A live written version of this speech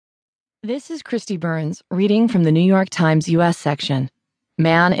This is Christy Burns reading from the New York Times U.S. section.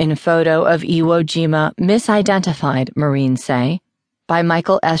 Man in photo of Iwo Jima misidentified, Marines say, by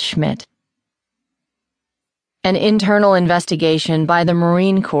Michael S. Schmidt. An internal investigation by the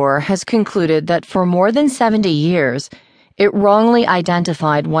Marine Corps has concluded that for more than 70 years, it wrongly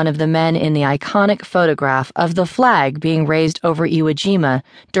identified one of the men in the iconic photograph of the flag being raised over Iwo Jima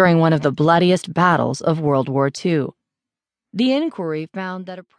during one of the bloodiest battles of World War II. The inquiry found that